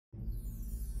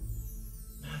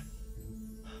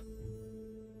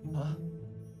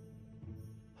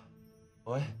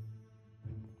What?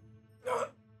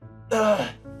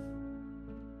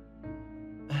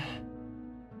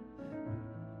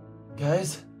 Guys?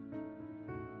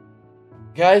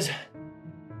 Guys?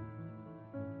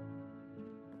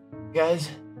 Guys?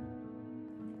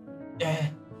 Where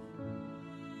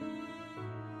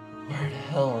the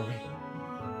hell are we?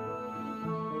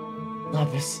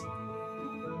 Lapis.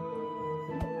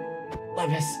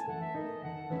 Lapis.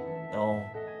 No.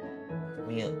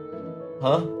 Me.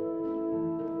 Huh?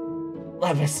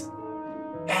 Lapis.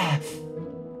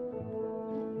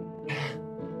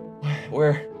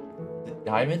 Where? The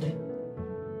diamond?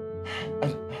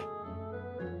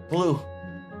 Blue.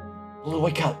 Blue,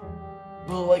 wake up.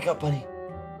 Blue, wake up, buddy.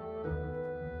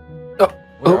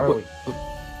 Where are we?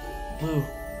 Blue.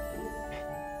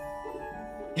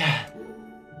 Yeah.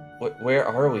 Where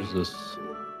are we? Is this?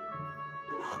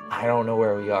 I don't know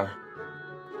where we are.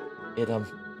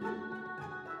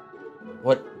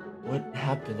 What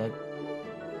happened?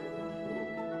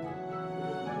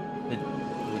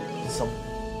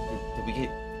 Did we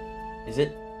get? Is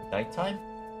it nighttime?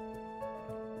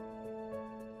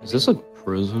 Is this a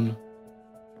prison?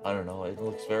 I don't know. It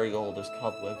looks very old. There's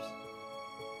cobwebs.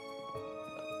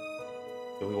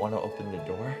 Do we want to open the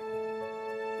door?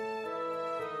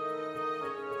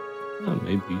 Yeah,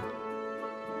 maybe.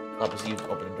 Lapis, you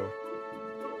open the door.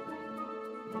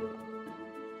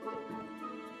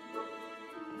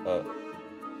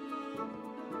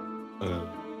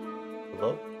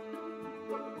 Hello?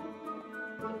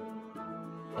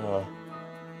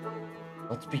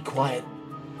 Let's be quiet.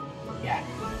 Yeah.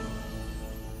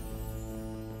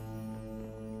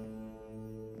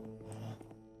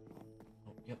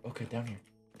 Yep, okay, down here.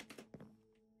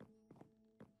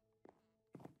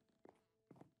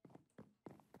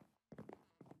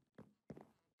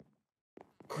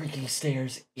 Creaky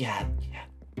stairs. Yeah.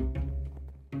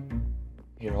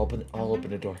 Here, I'll open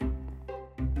the door.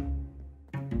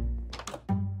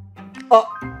 Oh!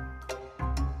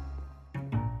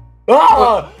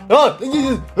 Ah! No.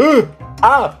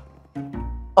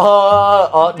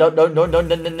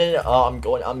 I'm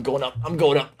going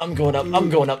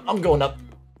up.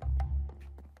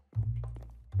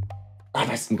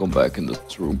 Lapis. I'm going back in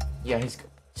this room. Yeah, he's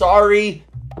sorry.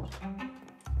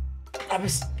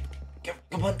 Lapis.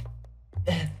 Come on.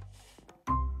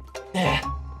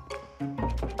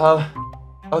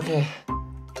 Okay.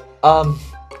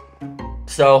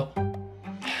 So,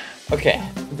 okay,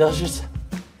 let's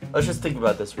just think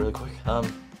about this really quick.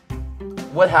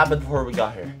 What happened before we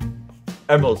got here?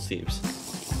 Emerald thieves.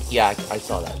 Yeah, I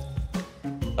saw that.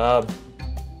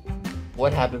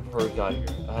 What happened before we got here?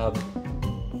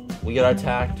 We got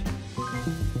attacked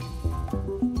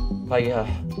by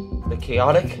the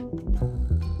chaotic.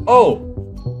 Oh.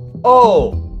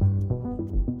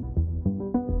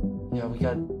 Yeah,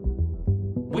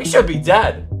 we should be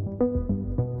dead.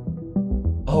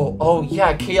 Oh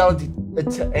yeah, chaotic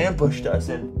ambushed us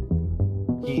and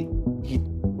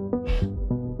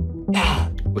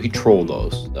Well, he trolled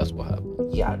us. That's what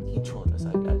happened. Yeah, he trolled us,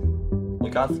 I guess. We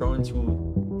got thrown into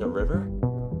the river?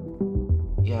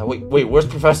 Yeah, wait, where's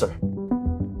Professor?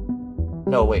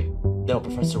 No, wait. No,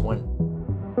 Professor went.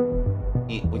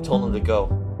 We told him to go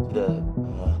to the,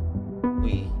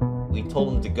 we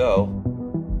told him to go.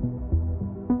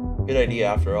 Good idea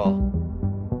after all.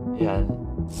 Yeah,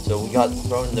 so we got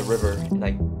thrown in the river, and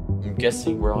I'm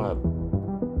guessing we're on a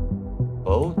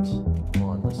boat? Come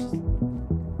on, let's just...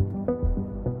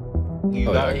 You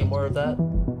got any more of that?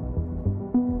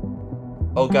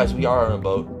 Oh, guys, we are on a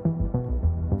boat.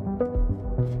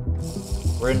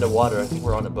 We're in the water. I think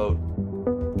we're on a boat.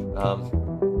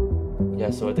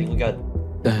 Yeah, so I think we got...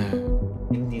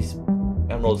 And these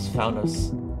emeralds found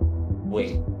us.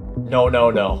 Wait. No.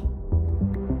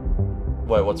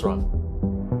 Wait, what's wrong?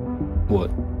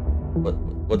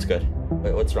 What's good?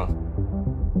 Wait, what's wrong?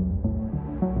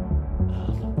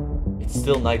 It's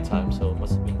still nighttime, so it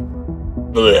must be...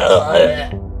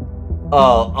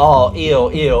 Oh, ew.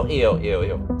 He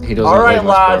doesn't. Alright,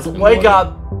 lads, wake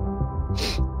up!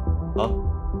 Huh?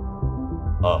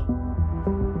 Oh.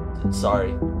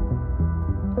 Sorry. He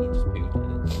just puked in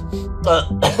it.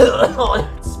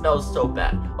 It smells so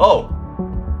bad. Oh!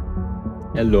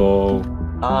 Hello.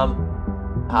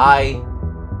 Hi.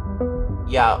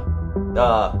 Yeah.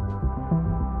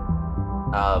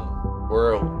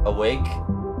 We're awake.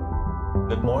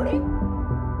 Good morning?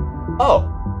 Oh,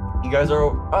 you guys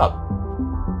are up.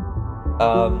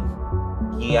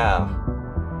 Yeah.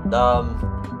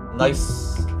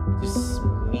 Nice to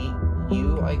meet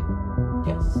you, I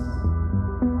guess.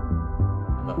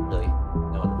 I'm not really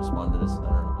know how to respond to this. I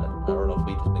don't know if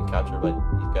we've just been captured by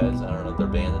these guys. I don't know if they're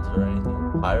bandits or anything.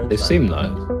 Pirates. They seem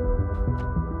nice.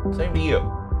 Same to you.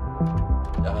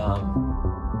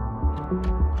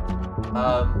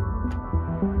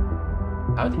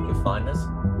 How did you find us?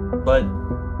 But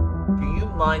do you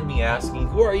mind me asking,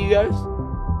 who are you guys?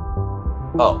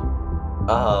 Oh,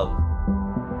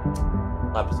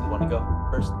 Lapis, you want to go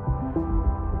first?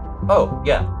 Oh,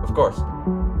 yeah, of course.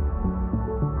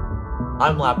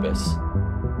 I'm Lapis.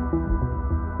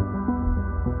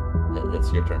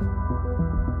 It's your turn.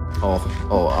 Oh,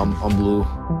 I'm Blue.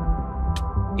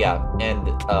 Yeah, and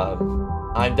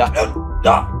I'm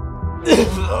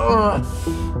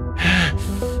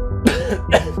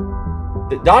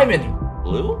Diamond.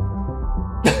 Blue?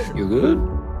 You good?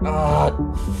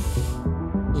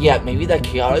 Yeah, maybe that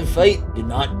chaotic fight did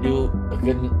not do a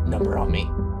good number on me.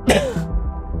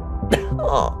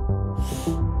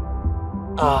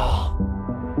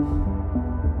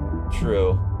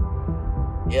 True.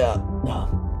 Yeah.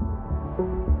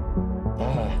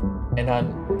 And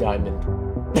I'm Diamond.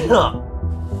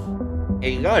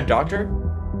 Hey, you got a doctor?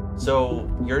 So,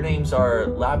 your names are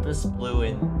Lapis, Blue,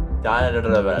 and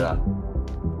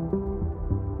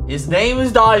His name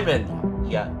is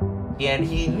Diamond! Yeah. And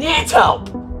he needs help!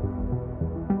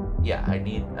 Yeah, I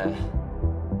need,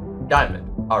 Diamond.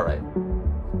 Alright.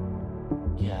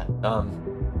 Yeah,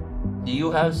 do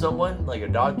you have someone, like a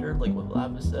doctor, like what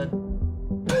Lapis said?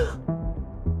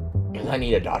 Because I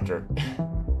need a doctor.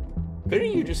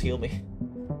 Couldn't you just heal me?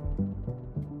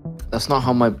 That's not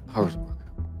how my powers work.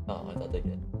 Oh, I thought they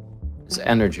did. It's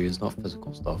energy, it's not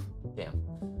physical stuff. Damn.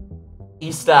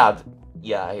 He's stabbed.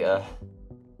 Yeah,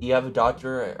 you have a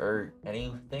doctor or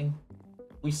anything?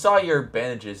 We saw your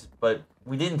bandages, but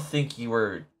we didn't think you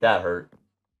were that hurt.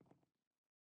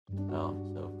 Oh,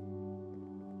 so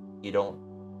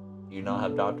you not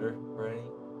have doctor or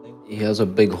anything? He has a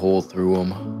big hole through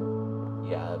him.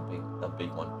 Yeah, a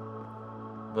big one.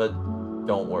 But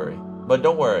don't worry.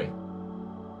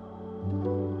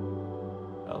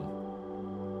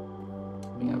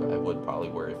 Yeah, I would probably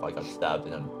worry if I got stabbed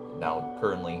and I'm now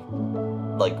currently,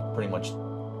 like, pretty much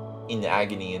in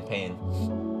agony and pain.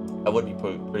 I would be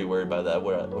pretty worried by that,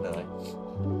 wouldn't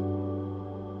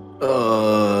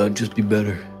I? Just be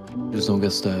better. Just don't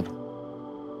get stabbed.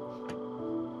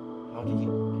 How do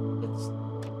you...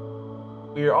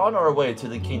 We're on our way to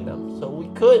the kingdom, so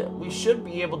we should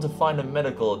be able to find a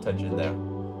medical attention there.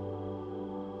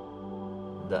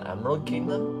 The Emerald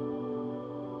Kingdom?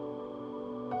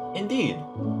 Indeed.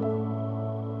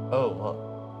 Oh,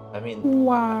 well, I mean,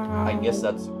 wow. I guess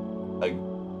that's, like,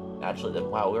 actually,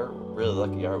 wow, we're really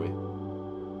lucky, are we?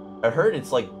 I heard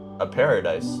it's like a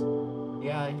paradise.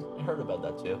 Yeah, I heard about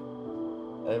that too.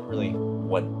 I didn't really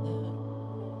no.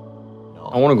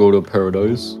 I want to go to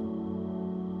paradise.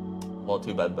 Well,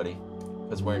 too bad, buddy.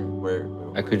 Because we're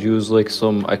I could use like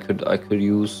some. I could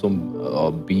use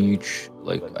some beach.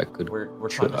 Like I could. We're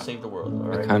trying to save the world. All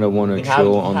right? I kind of want to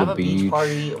chill on the beach. Beach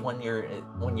party when you're.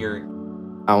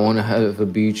 I want to have a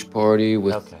beach party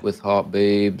with hot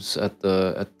babes at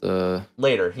the.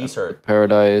 Later, he's hurt.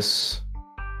 Paradise.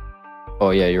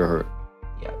 Oh yeah, you're hurt.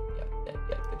 Yeah. Good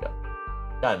job,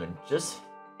 Diamond. Just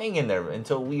hang in there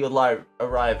until we arrive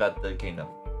at the kingdom.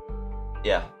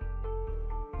 Yeah.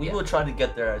 We will try to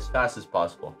get there as fast as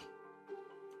possible.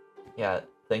 Yeah,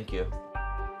 thank you.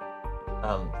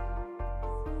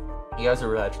 You guys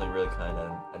are actually really kind.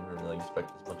 I didn't really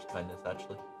expect as much kindness,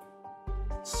 actually.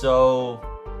 So...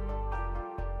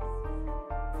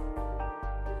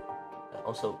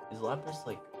 Also, is Lapis,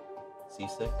 like,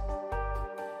 seasick?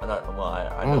 I'm not, well,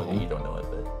 I know that you don't know it,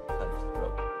 but I just threw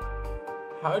up.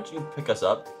 How did you pick us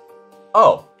up?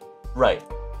 Oh, right.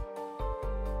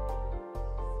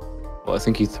 Well, I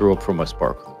think he threw up from my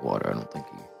sparkling water. I don't think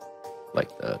he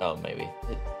liked that. Oh, maybe.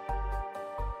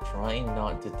 Trying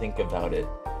not to think about it.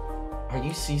 Are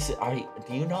you seasick? Do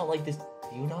you not like this?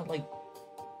 Do you not like...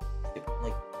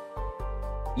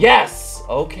 Yes!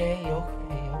 Okay.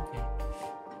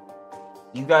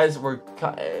 You guys were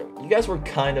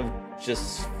kind of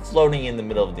just floating in the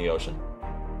middle of the ocean.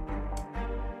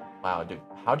 Wow, dude.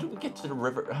 How did we get to the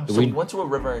river? So we went to a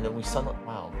river and then we saw...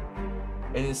 Wow.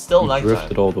 And it's still nighttime. We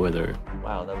drifted all the way there.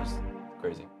 Wow, that was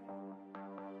crazy.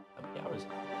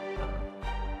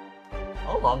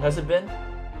 How long has it been?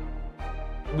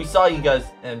 We saw you guys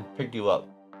and picked you up.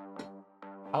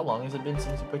 How long has it been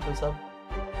since you picked us up?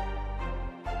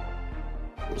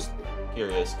 Just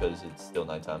curious because it's still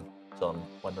nighttime. So I'm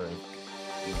wondering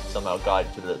if you somehow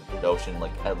got to the ocean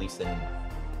like at least in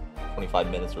 25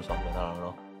 minutes or something. I don't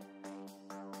know.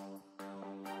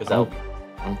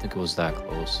 I don't think it was that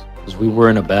close. Because we were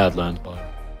in a Badlands biome.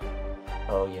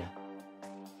 Oh, yeah.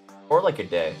 Or like a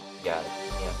day. Yeah.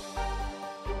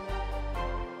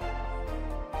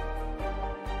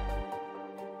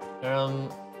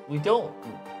 We don't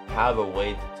have a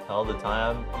way to tell the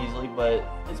time easily, but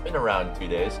it's been around 2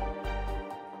 days.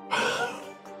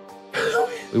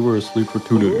 We were asleep for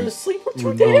 2 days. We were asleep for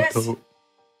 2 days?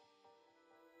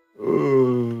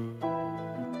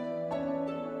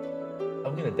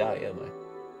 I'm gonna die, am I?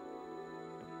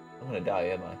 I'm gonna die,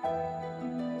 am I?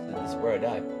 This is where I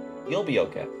die. You'll be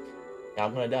okay. Yeah,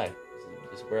 I'm gonna die.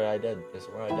 This is where I did. This is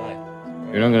where I die.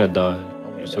 You're not gonna die.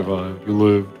 You survived. You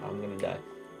lived. I'm gonna die.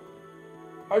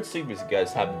 Hard sleep as you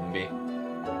guys happen to be.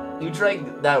 You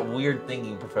drank that weird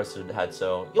thingy Professor had,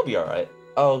 so you'll be alright.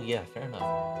 Oh, yeah, fair enough.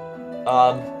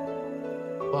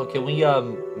 Well, can we,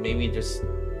 maybe just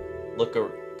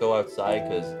go outside,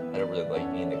 because I don't really like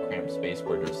being in a cramped space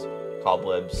where there's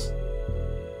cobwebs,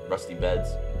 rusty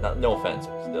beds. No offense,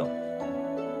 but still.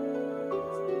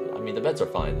 I mean, the beds are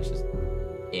fine, it's just,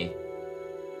 eh.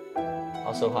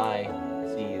 Also, hi, I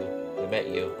see you, I met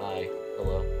you, hi,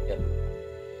 hello, yep.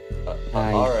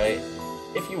 Hi. Alright,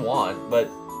 if you want, but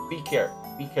be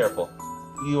careful.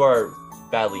 You are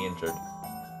badly injured.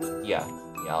 Yeah,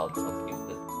 I'll keep it.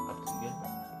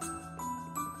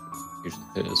 He just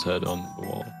hit his head on the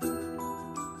wall.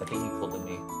 I think he pulled at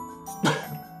me.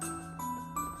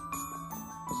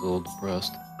 He's a little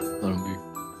depressed. Let him be.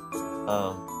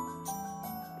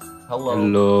 Hello.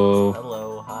 Hello.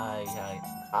 Hello.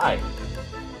 Hi.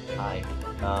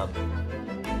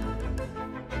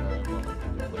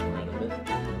 Looking around a bit.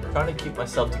 I'm trying to keep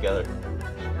myself together.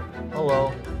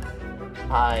 Hello.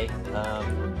 Hi.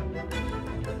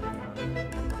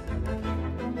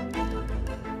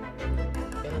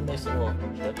 Nice little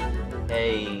trip.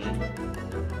 Hey.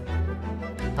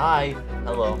 Hi.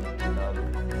 Hello.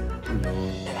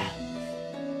 Yeah.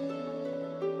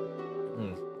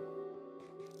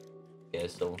 Yeah,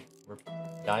 so we're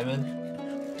Diamond?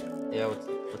 Yeah,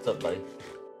 what's up, buddy?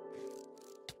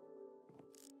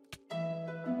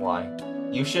 Why?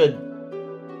 You should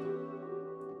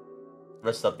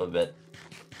rest up a bit.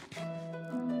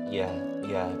 Yeah,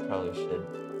 I probably should.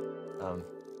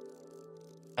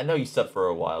 I know you slept for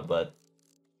a while, but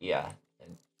yeah,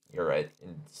 and you're right.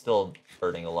 It's still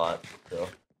hurting a lot, so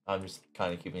I'm just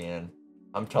kind of keeping it in.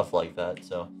 I'm tough like that,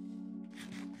 so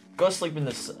go sleep in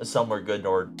this somewhere good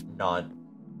or not.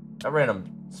 A random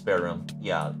spare room,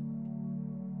 yeah.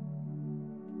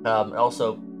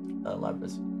 Also,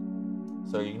 Lapis.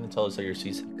 So are you gonna tell us that you're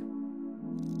seasick?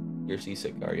 You're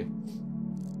seasick, are you?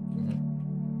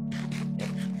 Yeah.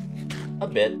 A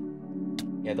bit.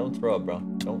 Yeah, don't throw up, bro.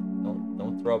 Don't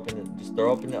throw up in it. Just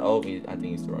throw up in it. Oh, I think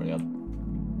he's throwing up.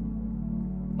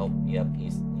 Oh, yep,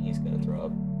 he's gonna throw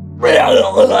up.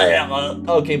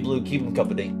 Okay, Blue, keep him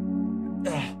company.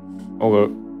 Okay.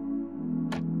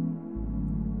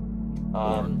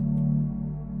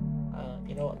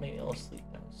 You know what? Maybe I'll sleep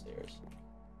downstairs.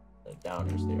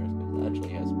 Downstairs, because it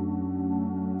actually has.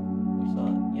 We saw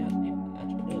it. Yeah, it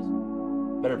actually does.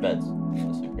 Better beds.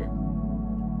 Let's sleep here.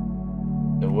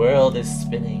 The world is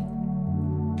spinning.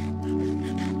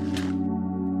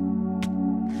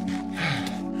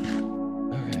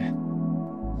 Okay.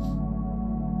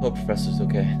 Hope Professor's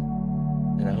okay.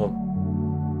 And I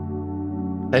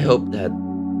hope that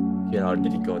Keanu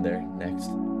didn't go there next.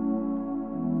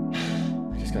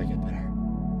 I just gotta get better.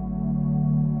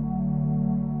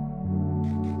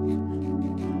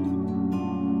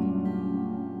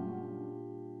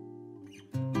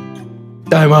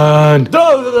 Diamond!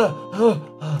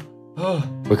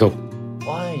 Wake up.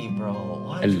 Why, bro?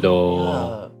 Why?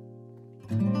 Hello.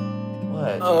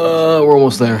 What? We're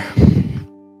almost there.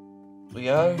 We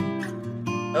are?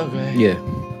 Okay. Yeah.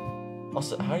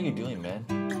 Also, how are you doing, man?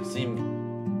 You seem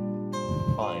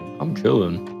fine. I'm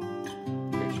chilling.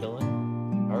 You're chilling?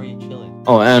 How are you chilling?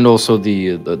 Oh, and also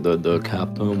the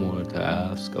captain wanted to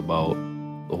ask about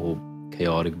the whole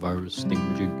chaotic virus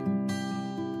thingamajig.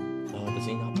 Does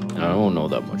he not know? And I don't know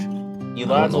that much. You I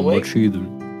don't know much either.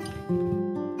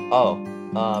 Oh,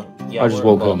 yeah. I just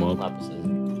woke him up. Lapis is,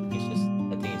 he's just,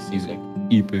 I think he's seasick.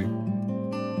 Eeping.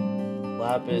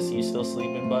 Lapis, you still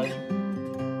sleeping, buddy?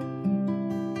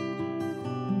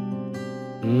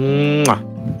 Mwah.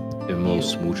 Give him a little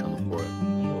smooch on the forehead.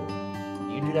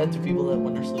 You do that to people that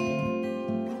when they're sleeping?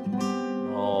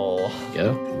 Oh.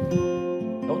 Yeah?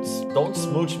 Don't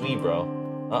smooch me, bro.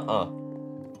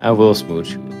 I will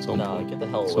smooch you at some point. Nah, get the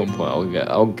hell away. At some point,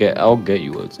 I'll get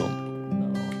you at some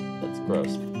point. No, that's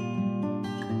gross.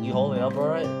 You holding up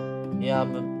alright? Yeah,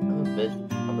 I'm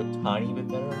a tiny bit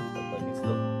better, but like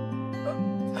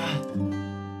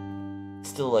it's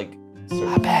still like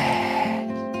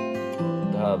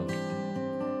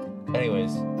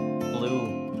anyways, Blue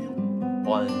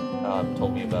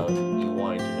told me about you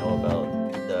wanting to know about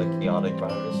the chaotic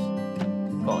virus.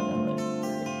 Calling that right?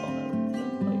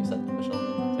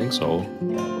 think so.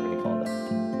 Yeah, we're gonna call that.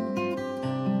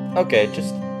 Okay,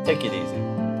 just take it easy.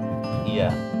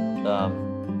 Yeah.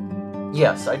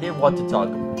 Yes, I did want to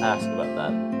ask about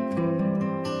that.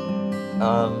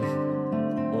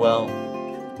 Well,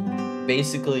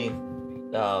 basically,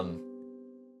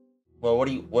 well, what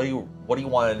do you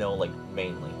want to know, like,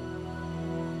 mainly?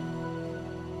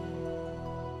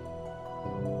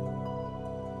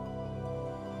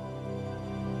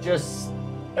 Just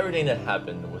everything that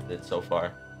happened with it so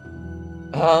far.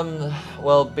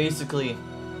 Well, basically,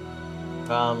 we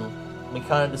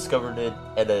kind of discovered it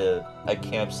at a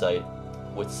campsite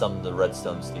with some of the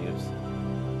redstone STEVES.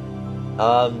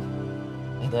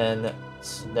 And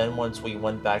then once we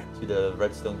went back to the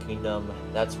Redstone Kingdom,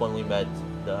 that's when we met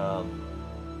I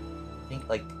think,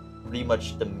 like, pretty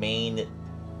much the main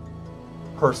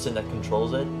person that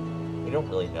controls it. We don't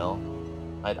really know.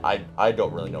 I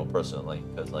don't really know personally,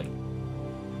 because, like,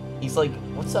 he's like,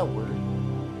 what's that word?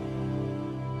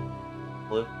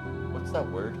 Blue? What's that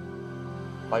word?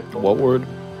 Bipolar? What word?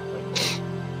 Bipolar.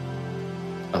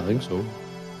 I think so.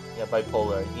 Yeah,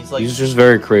 bipolar. He's like, he's just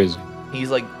very crazy. He's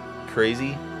like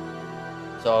crazy.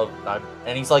 So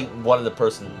and he's like one of the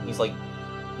person. He's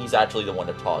actually the one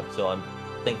to talk. So I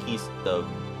think he's the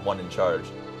one in charge.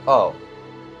 Oh,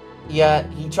 yeah.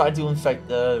 He tried to infect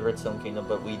the Redstone Kingdom,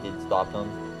 but we did stop him.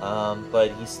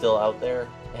 But he's still out there.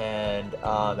 And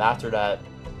after that,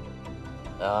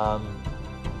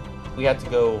 we had to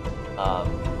go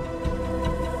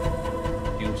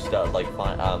do stuff like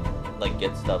like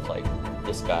get stuff like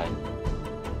this guy.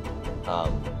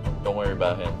 Don't worry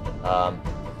about him.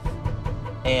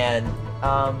 And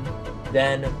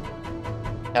then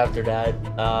after that,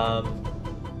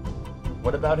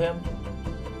 what about him?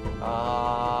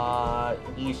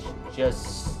 He's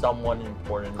just someone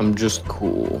important. I'm just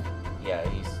cool. Yeah,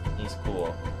 he's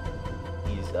cool.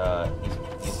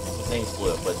 His name's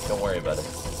Blue, but don't worry about it.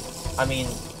 I mean,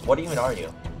 what even are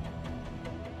you?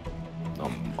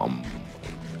 I'm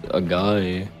a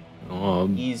guy.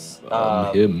 I'm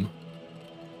him.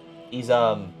 He's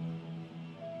a.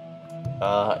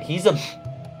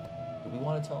 Do we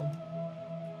want to tell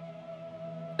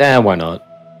him? Why not?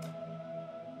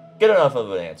 Good enough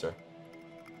of an answer.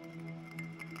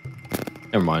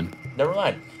 Never mind. Never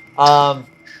mind.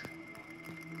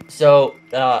 So,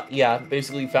 yeah,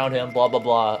 basically found him, blah, blah,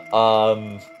 blah.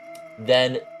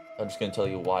 Then, I'm just gonna tell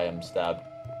you why I'm stabbed.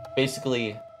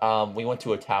 Basically, we went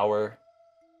to a tower.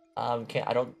 I'm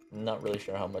not really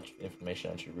sure how much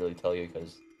information I should really tell you,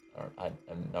 because I'm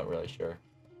not really sure.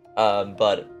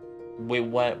 But we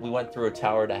went through a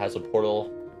tower that has a portal.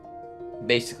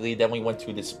 Basically, then we went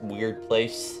to this weird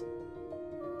place.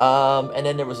 And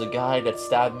then there was a guy that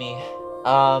stabbed me.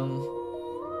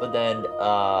 But then,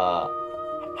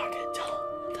 I'm not gonna tell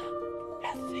him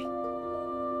that thing.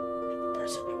 The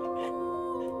person that we met.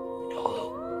 You know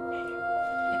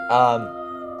who?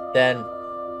 Then,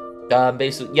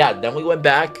 basically, yeah, then we went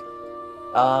back.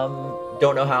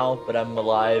 Don't know how, but I'm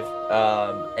alive.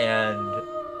 And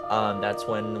that's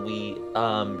when we,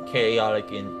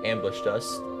 chaotic and ambushed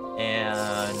us.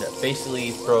 And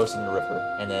basically throw us in the river.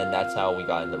 And then that's how we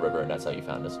got in the river, and that's how you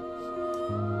found us.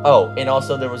 Oh, and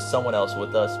also there was someone else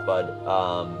with us, but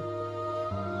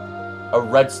a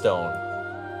Redstone.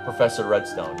 Professor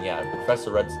Redstone. Yeah,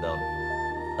 Professor Redstone.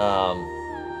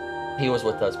 He was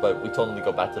with us, but we told him to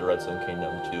go back to the Redstone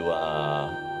Kingdom to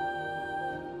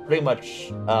pretty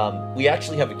much we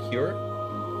actually have a cure.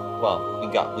 Well, we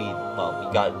got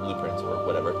blueprints or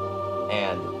whatever.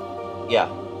 And yeah.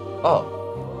 Oh.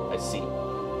 I see.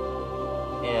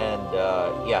 And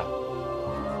yeah,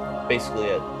 basically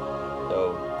it.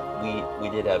 So we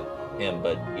did have him,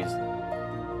 but he's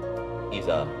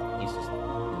just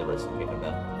in the Redstone Kingdom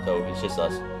now. So it's just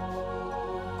us.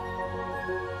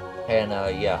 And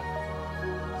yeah.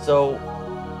 So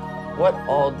what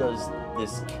all does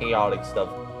this chaotic stuff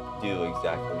do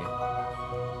exactly?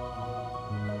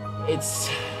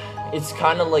 It's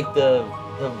kind of like the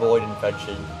void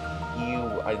infection.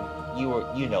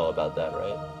 You know about that,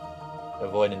 right? The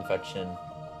void infection.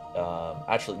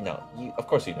 Actually, no. Of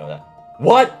course you know that.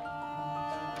 What?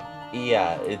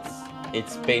 Yeah,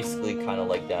 it's basically kind of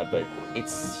like that, but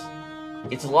it's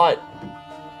a lot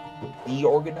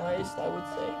deorganized, I would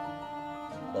say.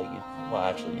 Like, well,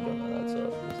 actually, you don't know that, so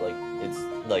it's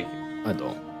like I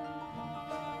don't.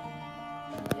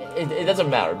 It doesn't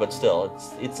matter, but still,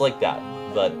 it's like that.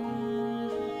 But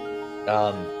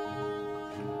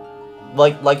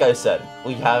like I said,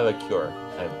 we have a cure,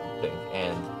 I think,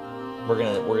 and we're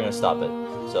gonna stop it.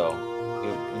 So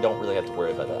you don't really have to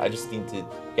worry about that. I just need to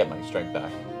get my strength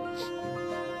back.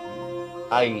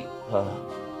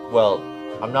 Well,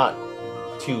 I'm not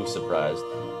too surprised.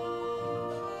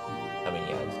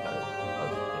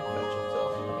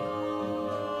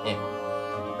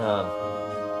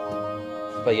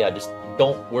 But yeah, just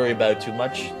don't worry about it too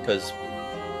much, because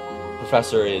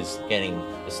Professor is getting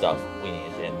the stuff we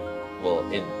need, and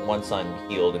once I'm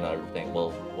healed and everything,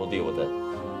 we'll deal with it.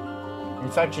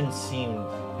 Infections seem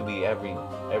to be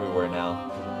everywhere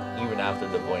now, even after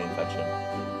the void infection.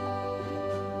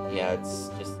 Yeah, it's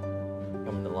just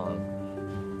coming along.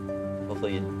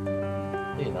 Hopefully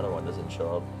another one doesn't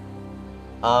show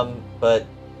up. But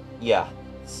yeah,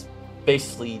 it's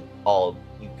basically all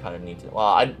you kind of need to.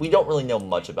 Well, we don't really know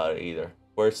much about it either.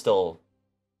 We're still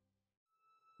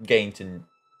getting to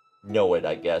know it,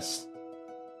 I guess.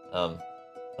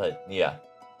 But yeah,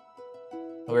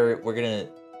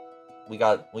 we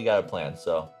got a plan.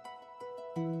 So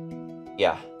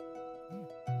yeah.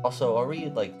 Also, are we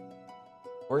like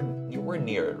we're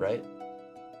near it, right?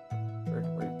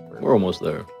 We're almost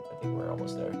there. I think we're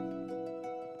almost there.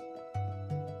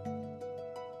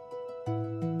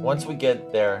 Once we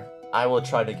get there, I will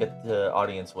try to get the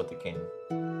audience with the king.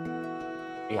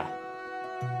 Yeah.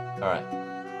 All right.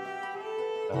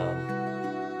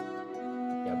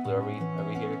 Yeah, Blue, are we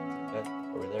here yet?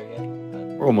 Are we there yet?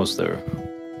 We're almost there.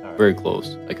 All right. Very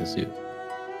close. I can see it.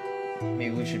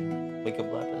 Maybe we should wake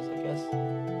up Lapis, I guess.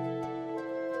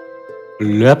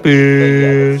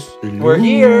 Lapis. Yeah, we're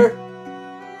here.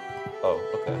 Oh,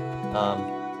 okay.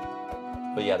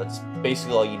 But yeah, that's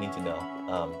basically all you need to know,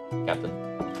 Captain.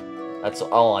 That's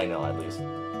all I know, at least.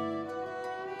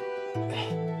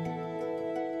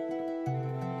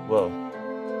 Whoa.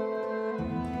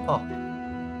 Huh.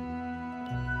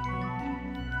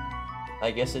 I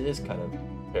guess it is kind of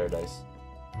paradise.